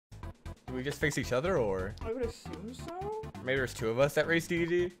Do we just face each other, or? I would assume so. Maybe there's 2 of us that race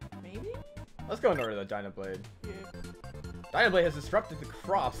DD? Maybe? Let's go in order the Dyna Blade. Yeah. Dyna Blade has disrupted the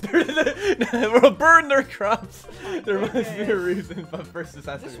crops. We'll burn their crops. There must be a reason, but first this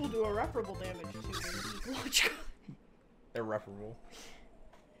has to be. This will do irreparable damage to the launch guy. Irreparable.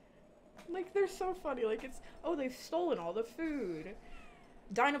 Like, they're so funny. Like, it's, oh, they've stolen all the food.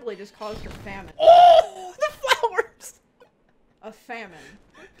 Dyna Blade just caused a famine. Oh, the flowers! A famine.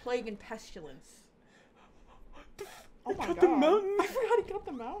 Plague and pestilence. Oh my cut god. the mountains. I forgot he cut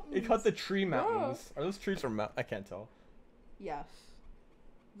the mountains. It cut the tree mountains. Are those trees or mountains? I can't tell. Yes.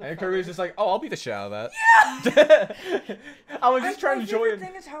 And Kirby's just like, oh, I'll beat the shit out of that. Yeah! I was just trying to join. The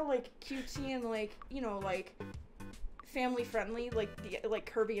thing is how, like, cutesy and, like, you know, like, family friendly, like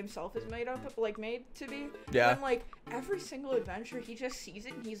Kirby himself is made to be. Yeah. And, like, every single adventure, he just sees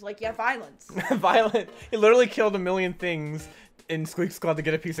it and he's like, yeah, violence. Violent. He literally killed 1,000,000 things in Squeak Squad to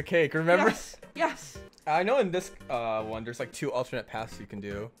get a piece of cake, remember? Yes. Yes. I know in this one, there's like 2 alternate paths you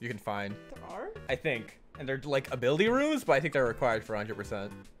can find. There are? I think. And they're like ability rooms, but I think they're required for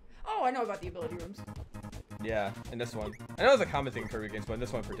 100%. Oh, I know about the ability rooms. Yeah, in this one. I know it's a common thing in Kirby games, but in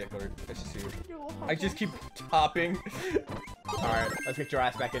this one in particular, it's just huge. I just keep topping. Alright, let's get your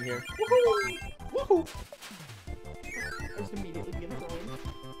ass back in here. Woohoo! Woohoo! I just immediately begin throwing.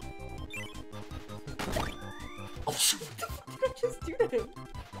 Oh shoot! What did I just do to him?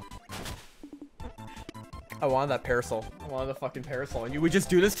 I wanted that parasol. I wanted the fucking parasol, and you would just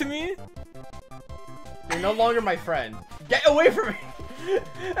do this to me? You're no longer my friend. Get away from me!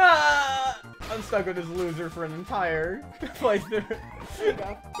 Ah, I'm stuck with this loser for an entire playthrough. There you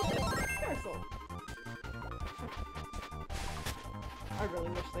go. Parasol. I really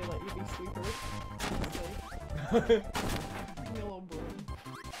wish they let you be sweepers. Give me a little broom.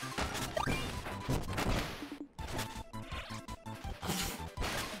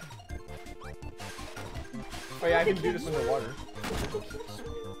 Oh yeah, I can do this underwater.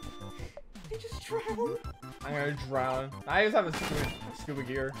 They just drown. I'm gonna drown. I just have a scuba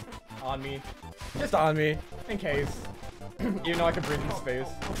gear on me. Just on me, in case. Even though I can breathe in space.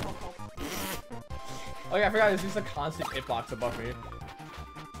 Oh yeah, I forgot there's just a constant hitbox above me.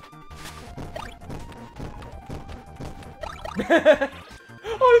 Oh,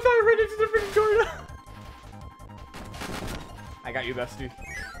 I thought I ran into the freaking corner. I got you, bestie.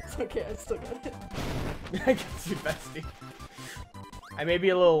 It's okay, I still got it. I got you, bestie. I may be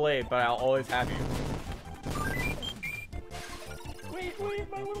a little late, but I'll always have you. Wait,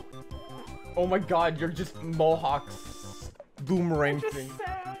 my little... Oh my god, you're just Mohawk's boomerang I'm just thing.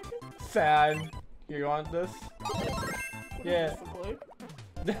 sad. Sad. You want this? What Yeah. does this look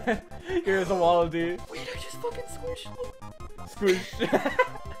like? Here's a wallaby. Wait, I just fucking squished him. Squish.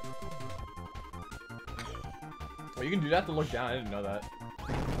 Oh, you can do that to look down. I didn't know that.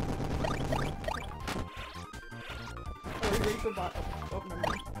 Oh, you ready for bomb? Oh, never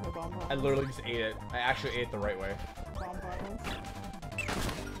mind. No bomb violence. I literally just ate it. I actually ate it the right way. Bomb violence.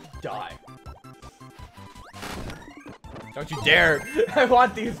 Die. Don't you dare! I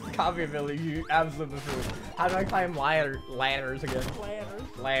want these copy abilities, you absolute buffoon. How do I climb ladders again? Ladders.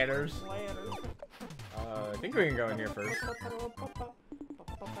 Ladders. Ladders. I think we can go in here first.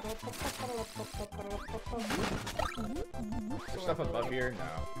 Stuff above here? No.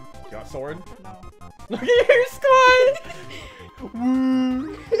 Do you want a sword? No. Look at your squad!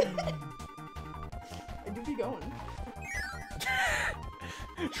 Woo! I do be going.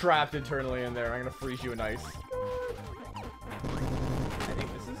 Trapped internally in there. I'm gonna freeze you in ice. I think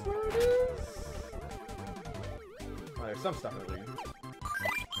this is where it is. Oh, there's some stuff at least.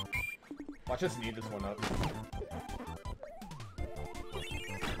 Watch us need this one up.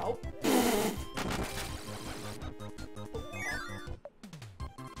 Help.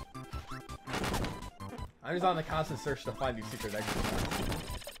 I'm just on the constant search to find these secret exits.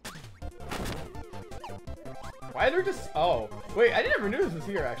 Why are there just... Oh. Wait, I never knew this was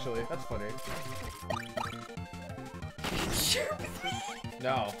here, actually. That's funny.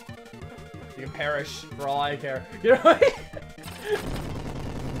 No. You can perish for all I care. You know what?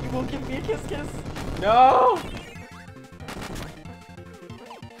 You won't give me a kiss kiss. No!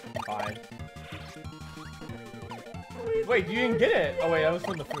 Fine. Wait, you didn't get it! Oh wait, that was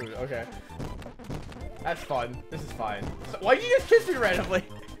from the food. Okay. That's fun. This is fine. So, why'd you just kiss me randomly?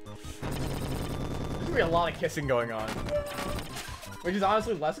 There's gonna be a lot of kissing going on. Which is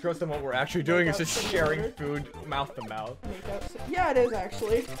honestly less gross than what we're actually doing. It's just sharing food mouth to mouth. Yeah, it is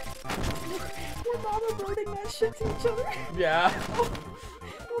actually. We're not averting that shit to each other. Yeah.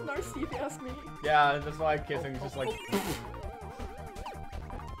 Oh, nasty if you ask me. Yeah, that's why kissing is just like...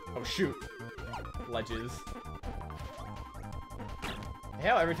 Oh shoot. Ledges.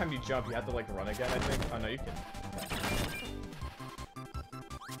 Yeah, every time you jump, you have to like run again, I think. Oh no, you can.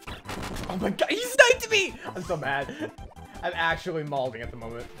 Oh my god, he sniped me! I'm so mad. I'm actually mauling at the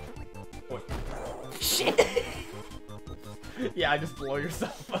moment. What? Shit! Yeah, just blow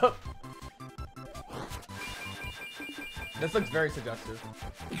yourself up. This looks very suggestive.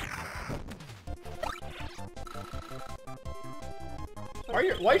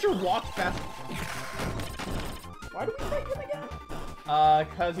 Why is your walk fast? Why do we fight him again?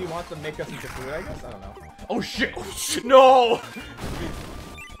 Cause he wants to make us into food, I guess? I don't know. Oh shit! Oh shit! No!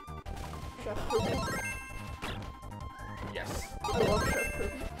 Chef Kirby. Yes. I love Chef Kirby.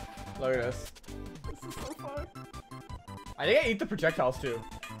 Look at this. This is so fun. I think I eat the projectiles too.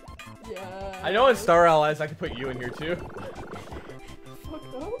 Yeah. I know in Star Allies I can put you in here too. Fuck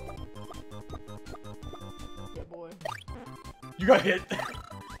up. Yeah, boy. You got hit.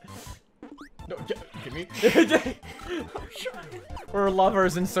 No, get me. I'm trying. We're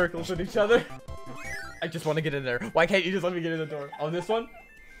lovers in circles with each other. I just want to get in there. Why can't you just let me get in the door? Oh, this one?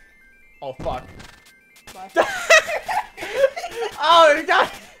 Oh, fuck. Bye. Oh, my God.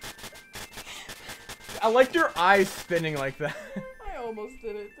 I like your eyes spinning like that. I almost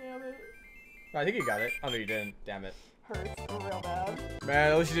did it, damn it. I think you got it. Oh, no, you didn't. Damn it. Hurts real bad.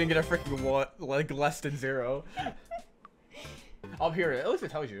 Man, at least you didn't get a freaking one, like, less than 0. Up here, at least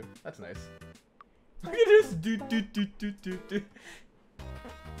it tells you. That's nice. Look at this. Do, do, do, do, do, do.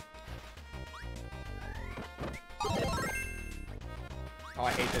 Oh,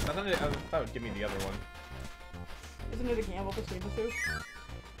 I hate this. I thought it would give me the other one. Isn't it a gamble between the two?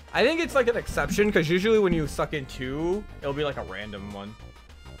 I think it's like an exception, because usually when you suck in 2, it'll be like a random one.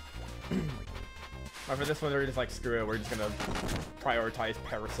 But for this one, they're just like, screw it, we're just gonna prioritize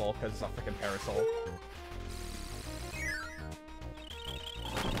Parasol, because it's a freaking Parasol.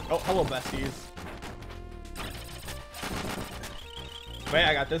 Oh, hello, besties. Wait,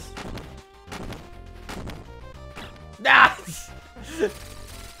 I got this. Ah!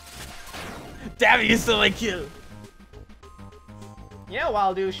 Damn it, you still like kill. Yeah,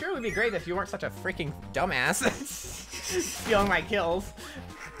 Waldo, sure would be great if you weren't such a freaking dumbass. Stealing my kills.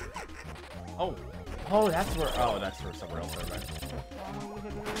 Oh. Oh, that's where. Oh, that's for somewhere else. Okay.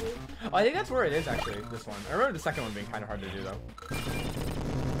 Oh, I think that's where it is, actually, this one. I remember the second one being kind of hard to do, though.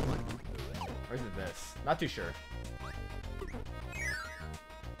 Or is it this? Not too sure.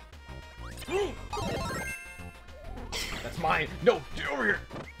 That's mine. No, get over here.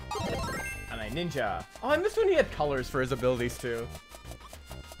 I'm a ninja. Oh, I missed when he had colors for his abilities, too.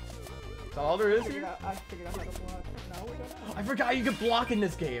 Is that all there is here? I figured out how to block. No, we don't. I forgot you could block in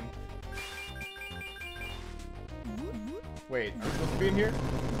this game. Wait, are we supposed to be in here?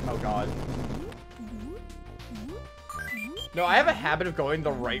 Oh god. No, I have a habit of going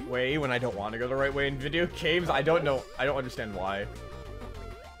the right way when I don't want to go the right way in video games. I don't know. I don't understand why.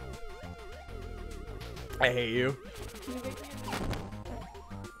 I hate you.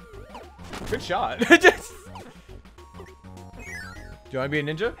 Good shot. Just... Do you want to be a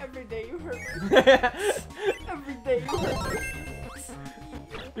ninja? Every day you hurt me. Every day you hurt me.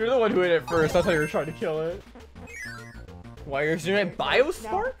 You're the one who hit it first. That's how you were trying to kill it. Why you're doing it?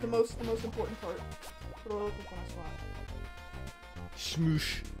 Biospark? The most important part. What do I look like when I swat?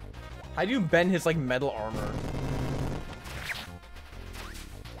 Smoosh. How do you bend his like metal armor?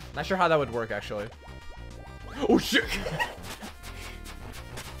 Not sure how that would work actually. Oh shit!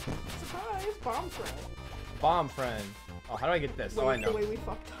 Surprise! Bomb friend. Bomb friend. Oh, how do I get this? Oh, I know. The way we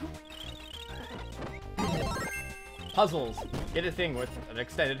fucked up. Puzzles. Get a thing with an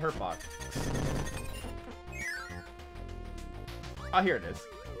extended hurt box. Oh, here it is.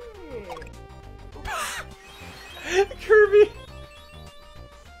 Hey. Kirby.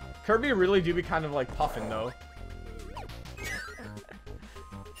 Kirby really do be kind of like puffin' though.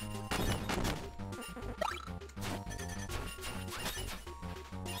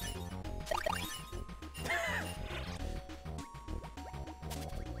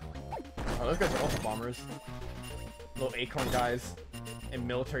 Oh, those guys are also bombers. Little acorn guys in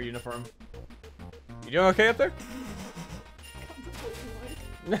military uniform. You doing okay up there?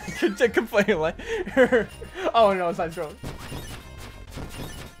 Complaining like oh no, side scroll.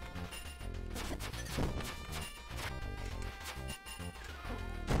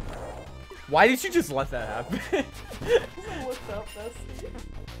 Why did you just let that happen? What's up, bestie?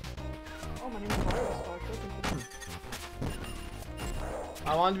 Oh, my name's Virus.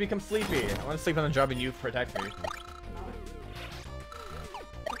 I wanted to become sleepy. I want to sleep on the job and you protect me.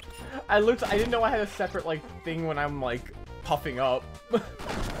 I didn't know I had a separate like thing when I'm like puffing up.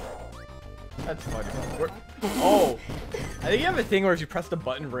 That's funny. Oh, I think you have a thing where if you press the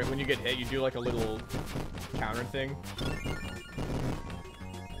button right when you get hit, you do like a little counter thing.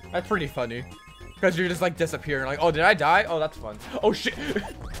 That's pretty funny. Because you're just like disappearing. Like, oh, did I die? Oh, that's fun. Oh, shit.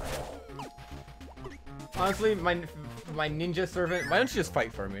 Honestly, my ninja servant, why don't you just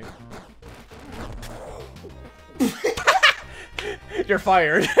fight for me? You're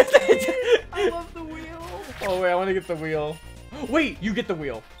fired. I love the wheel. Oh, wait, I want to get the wheel. Wait, you get the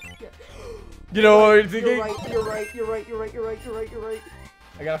wheel. Yeah. You know what I'm thinking? You're right.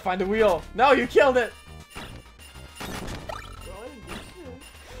 I gotta find the wheel. No, you killed it.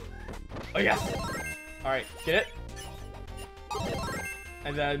 Oh, yes. Alright, get it.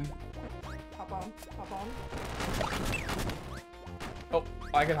 And then... Hop on. Oh,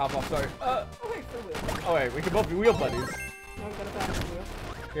 I can hop off, sorry. Oh, wait, for wheel. Oh, wait, we can both be wheel buddies. No, we gotta back the wheel.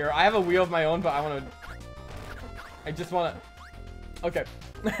 Here, I have a wheel of my own, but I just wanna... Okay.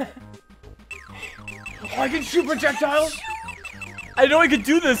 Oh, I can shoot projectiles? I know I could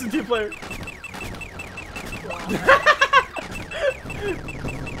do this in team player.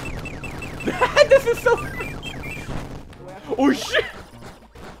 This is so... Oh, shit!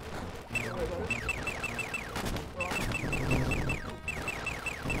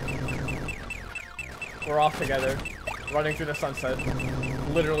 We're off together, running through the sunset,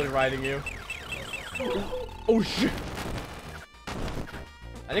 literally riding you. Oh, shit!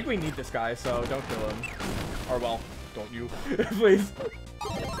 I think we need this guy, so don't kill him. Or, well, don't you. Please.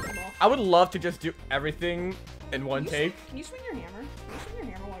 I would love to just do everything in one take. Can you swing your hammer? Can you swing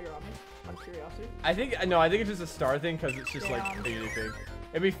your hammer while you're on me? Out of curiosity. I think it's just a star thing, because it's just like a easy thing.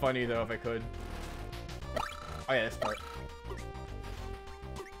 It'd be funny, though, if I could. Oh, yeah, this part.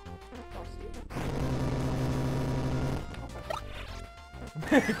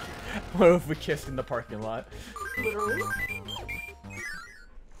 What if we kissed in the parking lot? Literally.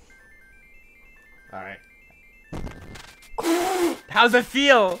 Alright. How's it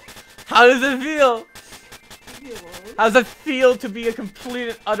feel? How does it feel? How does it feel to be a complete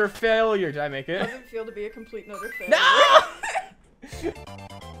and utter failure? Did I make it? How does it feel to be a complete and utter failure? No!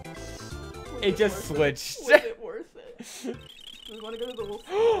 It just switched. Was it worth it? We want to go to the little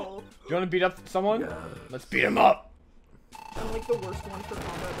school. Do you want to beat up someone? Yeah. Let's beat him up! I'm like the worst one for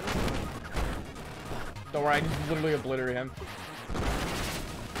combat. Don't worry, I just literally obliterate him.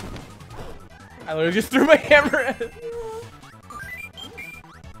 I literally just threw my hammer at him.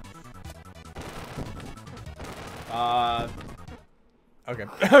 Okay.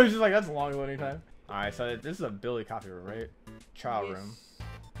 I was just like, that's a long loading time. Alright, so this is a Billy coffee room, right? Trial room.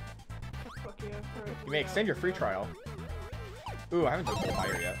 Fuck yeah. Right, You may extend your free trial. Ooh, I haven't done the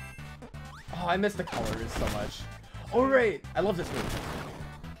fire yet. Oh, I missed the colors so much. Oh, right. I love this move.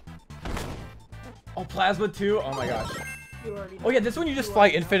 Oh, plasma too? Oh my gosh. Oh yeah, this one you just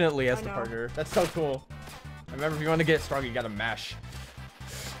fight infinitely as the partner. That's so cool. Remember, if you want to get it strong, you gotta mash.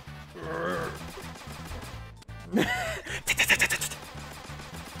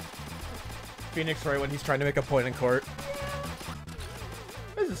 Phoenix right when he's trying to make a point in court.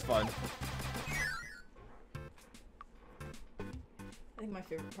 This is fun. I think my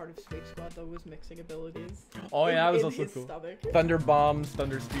favorite part of Space Squad though was mixing abilities. Oh yeah, that was also cool. Stomach. Thunder bombs,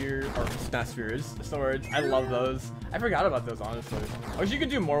 thunder spear, or not spears, swords. I love those. I forgot about those honestly. I wish you could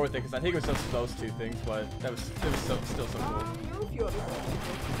do more with it because I think it was just those two things, but it was still so cool. There were a few other things.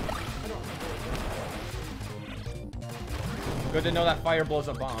 I don't remember. Good to know that fire blows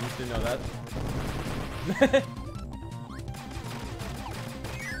up bombs. Didn't know that.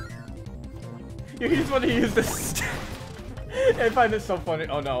 You just want to use this. I find this so funny.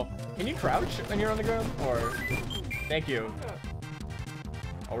 Oh no. Can you crouch when you're on the ground? Or... Thank you.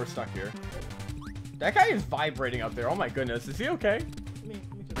 Oh, we're stuck here. That guy is vibrating up there. Oh my goodness. Is he okay?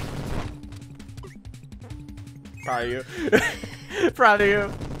 Proud of you. Proud of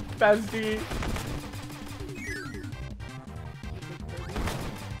you. Bestie.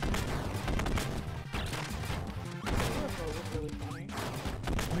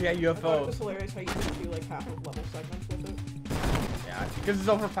 Oh yeah, UFO. I thought it was hilarious how you could do like half of level segments with it. Yeah, because it's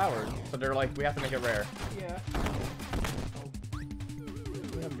overpowered. So they're like, we have to make it rare. Yeah.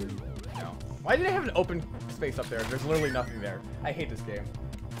 No. Why did they have an open space up there? There's literally nothing there. I hate this game.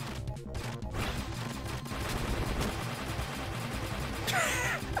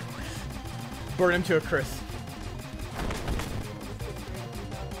 Burn him to a crisp.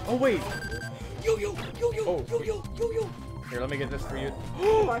 Oh wait. Yo. Oh, here, let me get this for you.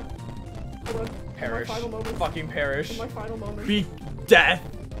 Bye. Hold on. Perish. My final moment. Fucking perish. My final moment. Be death.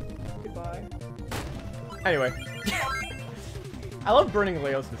 Goodbye. Anyway. I love burning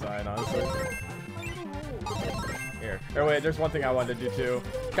Leo's design, honestly. Here. Oh wait, there's one thing I wanted to do too.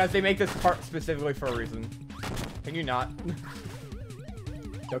 Guys, they make this part specifically for a reason. Can you not?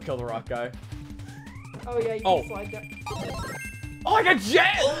 Don't kill the rock guy. Oh yeah, you can slide down. Oh, I got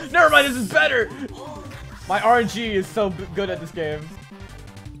jet! Never mind, this is better! My RNG is so good at this game.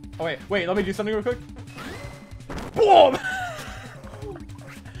 Oh, wait, let me do something real quick. Boom!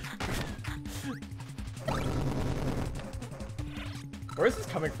 Where is this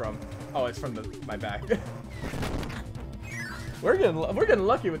coming from? Oh, it's from my back. We're getting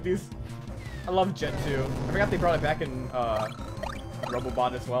lucky with these. I love Jet too. I forgot they brought it back in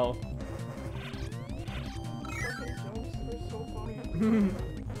Robobot as well.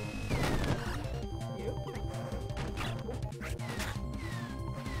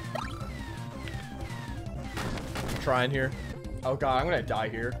 Trying here. Oh god, I'm gonna die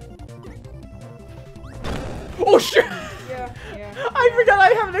here. Oh shit! Yeah. I forgot I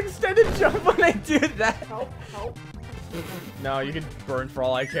have an extended jump when I do that. Help. No, you can burn for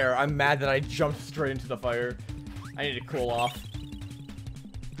all I care. I'm mad that I jumped straight into the fire. I need to cool off.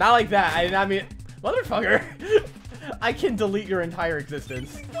 Not like that. I mean, motherfucker. I can delete your entire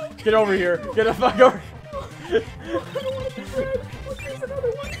existence. Get over here. Get the fuck over.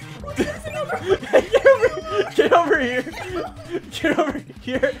 Get over here. Get over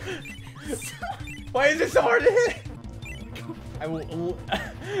here. Why is it so hard to hit? I will.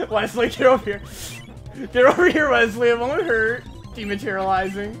 Wesley, get over here. Get over here, Wesley. It won't hurt.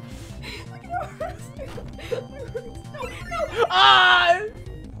 Dematerializing. Ah!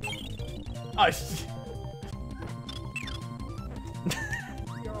 Oh,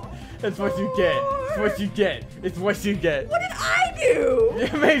 that's what you get. It's what you get. It's what you get. What did I do?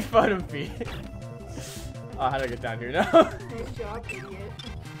 You made fun of me. Oh, how do I get down here now? Nice job, idiot.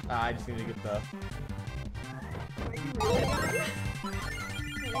 I just need to get the...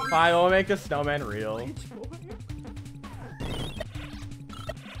 Fine, we'll make a snowman real.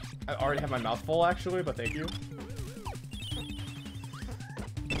 I already have my mouth full, actually, but thank you.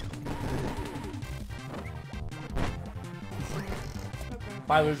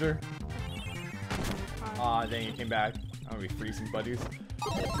 Bye, loser. Aw, dang, you came back. I'm gonna be freezing, buddies.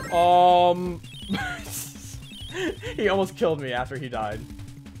 He almost killed me after he died.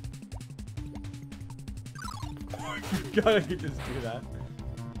 God, I could just do that.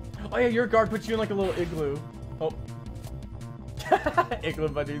 Oh yeah, your guard puts you in like a little igloo. Oh. Igloo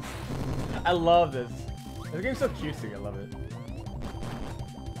buddies. I love this. This game's so cutesy, I love it.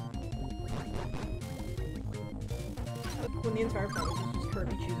 When the entire part is just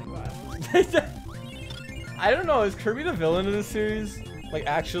Kirby choosing violence. I don't know, is Kirby the villain in this series? Like,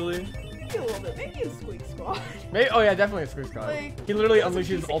 actually? Maybe a little bit. Maybe in Squeak Squad. Maybe, oh yeah, definitely a Squeak Squad. Like, he literally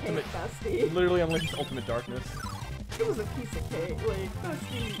unleashes ultimate... Cake, literally unleashes ultimate darkness. It was a piece of cake. Like,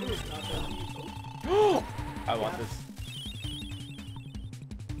 Bestie, it was not that evil. I want this.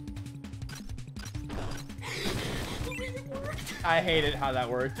 I hated how that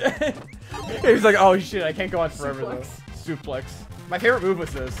worked. He was like, oh shit, I can't go on forever though. Suplex. My favorite move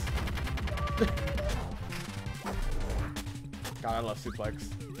was this. God, I love suplex.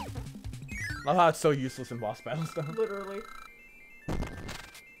 I love how it's so useless in boss battles though. Literally.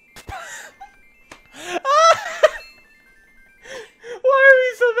 Why are we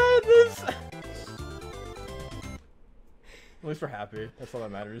so bad at this? At least we're happy. That's all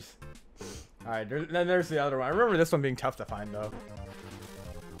that matters. Alright, then there's the other one. I remember this one being tough to find though.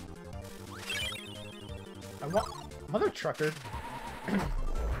 I want... Mother trucker.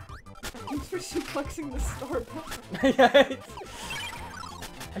 Thanks for suplexing the star bar. Yeah,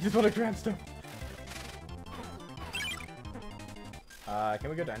 I just want to grab stuff. Can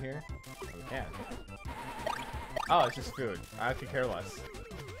we go down here? We can. Oh, it's just food. I could care less.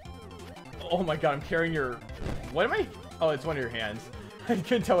 Oh my god, I'm carrying your... What am I... Oh, it's one of your hands. I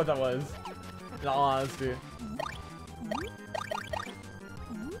couldn't tell what that was. In all honesty.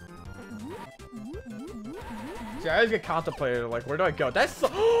 See, I always get contemplated, like, where do I go? That's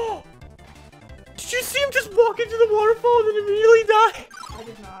so... Did you see him just walk into the waterfall and then immediately die? I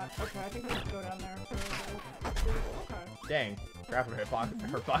did not. Okay, I think I should go down there for a little. Okay. Dang. Grab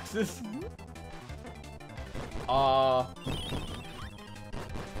her boxes. Oh,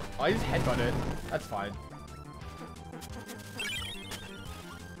 I just headbutt it. That's fine.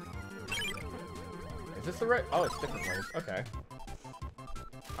 Is this the right? Oh, it's different ways. Okay.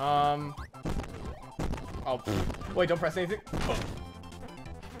 Oh, wait, don't press anything.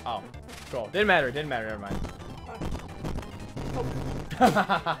 Oh, cool. Didn't matter. Didn't matter. Never mind.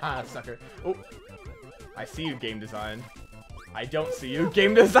 Oh. Sucker. Oh, I see you, game design. I don't see you,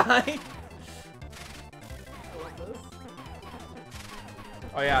 game design.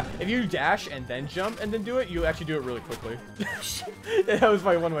 Oh yeah, if you dash and then jump and then do it, you actually do it really quickly. That was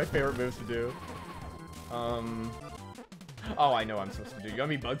one of my favorite moves to do. Oh, I know what I'm supposed to do. You want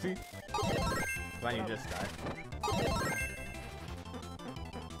me Bugsy? I need this guy.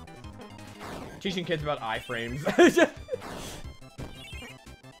 Teaching kids about iframes.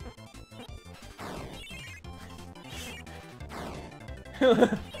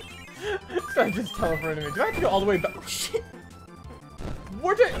 So I just teleported me. Do I have to go all the way back? Oh, shit.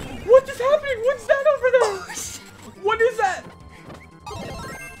 What is happening? What's that over there? Oh, what is that?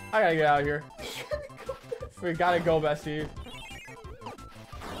 I gotta get out of here. We gotta go, bestie.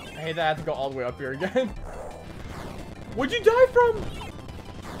 I hate that I have to go all the way up here again. What'd you die from?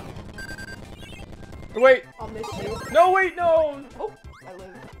 Wait. I'll miss you. No, wait, no. Oh, I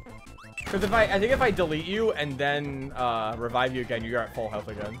live. Because I think if I delete you and then revive you again, you're at full health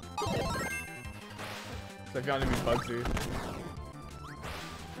again. So if you want to be Bugsy.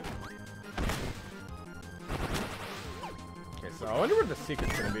 Okay, so I wonder what the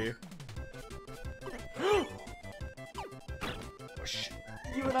secret's gonna be. Oh, shit.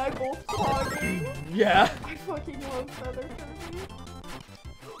 You and I both talking. Yeah. I fucking love Feather Kirby.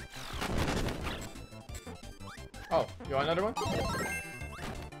 Oh, you want another one?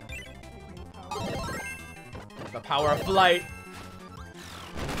 The power of flight.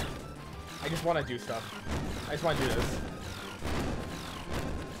 I just want to do stuff. I just want to do this.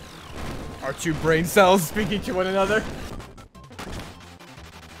 Our two brain cells speaking to one another.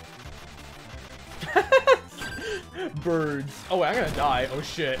 Birds. Oh, wait, I'm gonna die. Oh,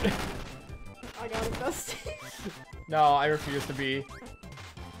 shit. I got it, bestie. No, I refuse to be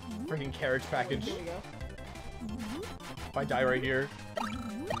freaking carriage package. Here we go. If I die right here.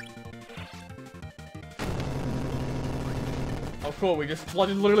 Oh, cool. We just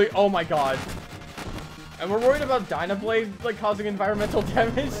flooded literally. Oh, my God. And we're worried about Dyna Blade, like, causing environmental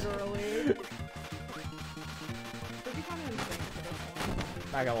damage. Literally.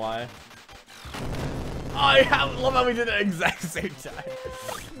 Not gonna lie. I love how we did it at the exact same time.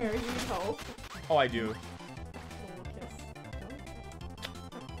 Mary, you need help. Oh, I do. A little kiss.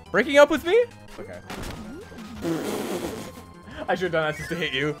 Breaking up with me? Okay. I should have done that just to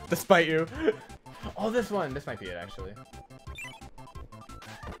hit you, despite you. Oh, this one. This might be it, actually.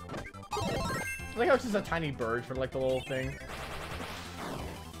 I like how it's just a tiny bird for, like, the little thing.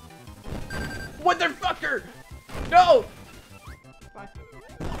 What the fucker? No! Bye.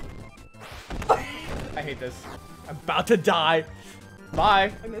 I hate this. I'm about to die.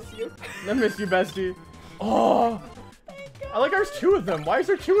 Bye. I miss you. I miss you, bestie. Oh! I like there's two of them. Why is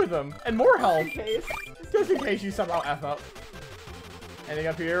there two of them? And more health. In case. Just in case you somehow F up. Anything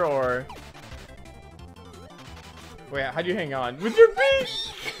up here, or... Wait, how do you hang on? With your feet!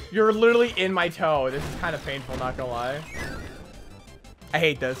 You're literally in my toe. This is kind of painful, not gonna lie. I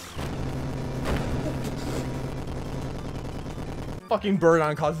hate this. Fucking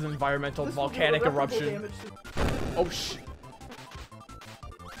Birdon causes environmental volcanic eruption. Oh, shit.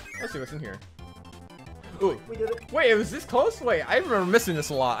 Let's see what's in here. Ooh. We did it. Wait, it was this close? Wait, I remember missing this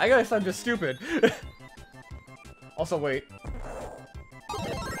a lot. I guess I'm just stupid. Also, wait.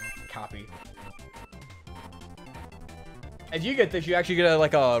 Copy. As you get this, you actually get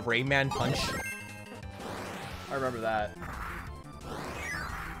like a Rayman punch. I remember that.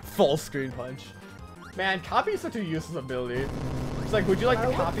 Full screen punch. Man, copy is such a useless ability. It's like, would you like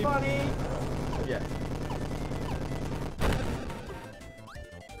to copy? Funny. Yeah.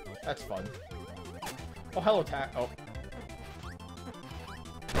 That's fun. Oh, hello, Oh.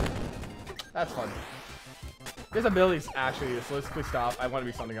 That's fun. This ability's actually useless. Please stop. I want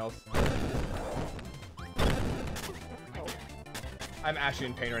to be something else. Oh. I'm actually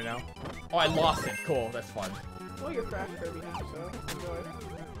in pain right now. Oh, I lost it. Cool. That's fun. Well, you're Crash Kirby now, so enjoy.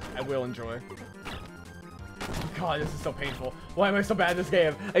 I will enjoy. God, this is so painful. Why am I so bad at this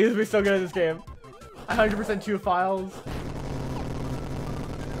game? I used to be so good at this game. 100% 2 files.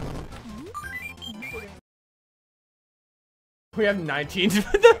 We have 19.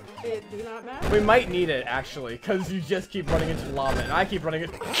 It do not matter. We might need it, actually, because you just keep running into lava, and I keep running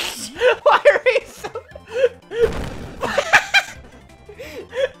into... Why are we so... Alright,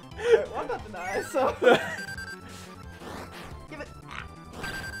 well, I'm about to die, so... Give it...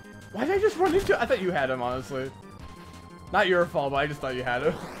 Why did I just run into... I thought you had him, honestly. Not your fault, but I just thought you had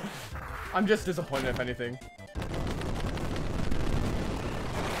him. I'm just disappointed, if anything.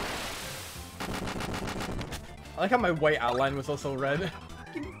 I like how my white outline was also red.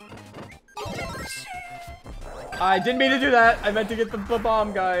 I didn't mean to do that. I meant to get the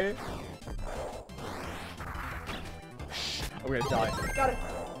bomb guy. I'm gonna die. Got it.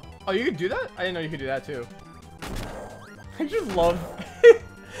 Oh, you could do that? I didn't know you could do that too. I just love...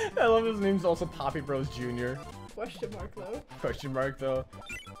 I love his name's also Poppy Bros Jr. Question mark, though. Question mark, though.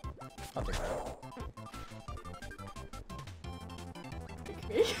 I'll take that. Pick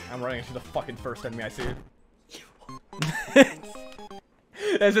me. I'm running into the fucking first enemy I see.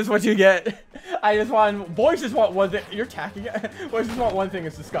 This is what you get. I just want, boys just want one thing. You're attacking it. Boys just want one thing.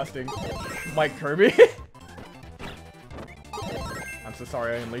 It's disgusting. Mike Kirby. I'm so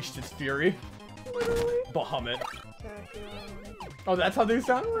sorry I unleashed its fury. Literally. Bahamut. Oh, that's how they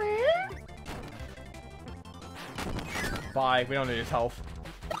sound? Bye. We don't need his health.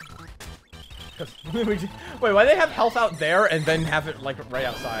 We just, wait, why do they have health out there and then have it like right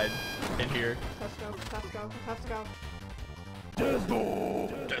outside in here? Let's go. Let's go. Let's go.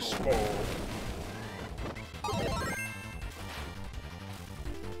 Dispo.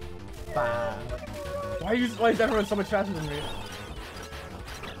 Why is everyone so much faster than me?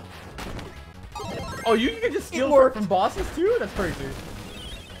 Oh, you can just steal from bosses too? That's crazy.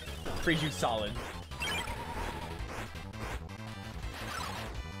 Freeze you solid.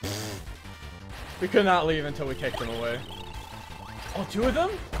 We could not leave until we kicked them away. Oh, two of them?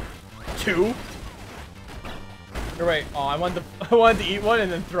 Two? You're right. Oh, I wanted to eat one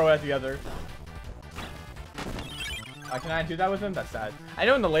and then throw it at the other. Can I do that with him? That's sad. I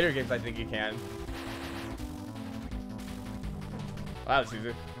know in the later games I think you can. Wow, that was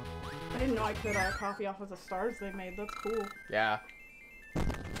easy. I didn't know I could copy off of the stars they made. That's cool. Yeah.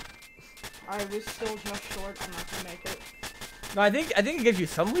 I was still just short. I'm not gonna make it. No, I think it gives you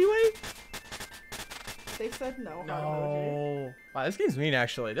some leeway. They said no. No. Wow, this game's mean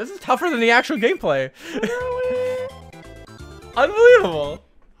actually. This is tougher than the actual gameplay. Literally. Unbelievable. How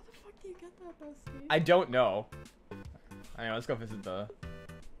the fuck do you get that, bestie? I don't know. Anyway, let's go visit the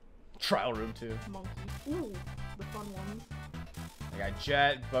trial room too. Monkey. Ooh, the fun ones. I got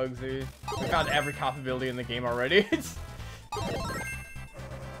Jet, Bugsy. We found every cop ability in the game already.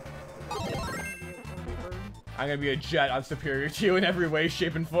 I'm gonna be a Jet. I'm superior to you in every way,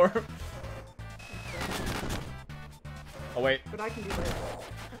 shape, and form. Oh wait. But I can do that.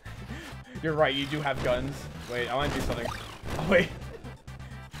 You're right. You do have guns. Wait, I want to do something. Oh wait.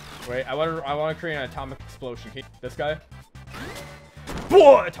 Wait, I want to create an atomic explosion. This guy.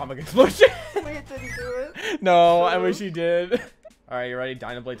 Boy, atomic explosion. Wait, did he do it? No, I wish he did. All right, you ready?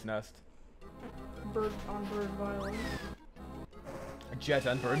 Dyna Blade's nest. Bird on bird violence. Jet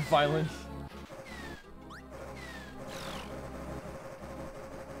on bird violence.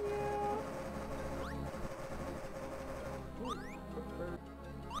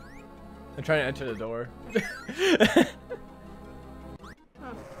 I'm trying to enter the door. Huh.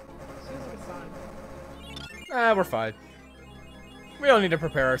 Seems like a sign. We're fine. We don't need to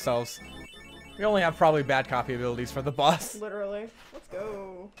prepare ourselves. We only have probably bad copy abilities for the boss. Literally. Let's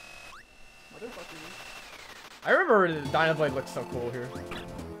go. Motherfuckers. I remember the Dyna Blade looks so cool here.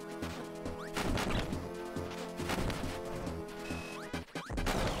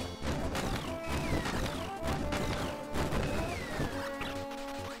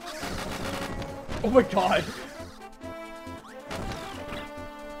 Oh my god!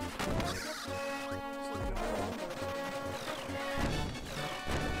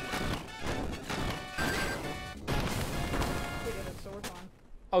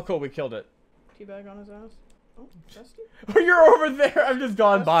 Oh cool, we killed it. Teabag on his ass. Oh, Dusty? Oh, you're over there! I've just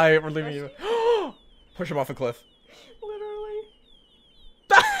gone by. We're leaving you. Push him off a cliff. Literally.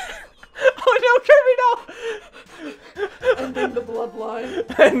 Oh no, Kirby, no! And then the bloodline.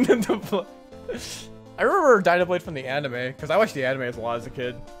 And then the blood. I remember Dyna Blade from the anime, because I watched the anime a lot as a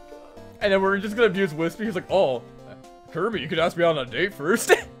kid. And then we're just gonna abuse Wispy. He's like, oh, Kirby, you could ask me on a date first.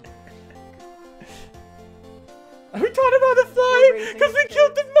 We taught him how to fly, because we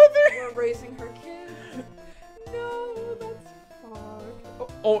killed the mother! We're raising her kid. No, that's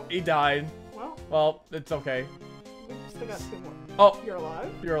fucked. Oh, he died. Well, it's okay. We still got two more. Oh, you're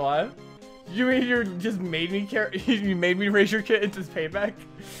alive? You're alive? You mean you just made me you made me raise your kid into payback?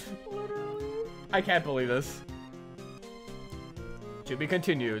 Literally. I can't believe this. To be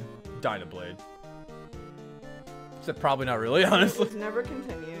continued, Dyna Blade. Except probably not really, honestly. It was never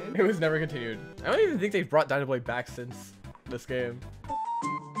continued. It was never continued. I don't even think they've brought Dyna Blade back since this game.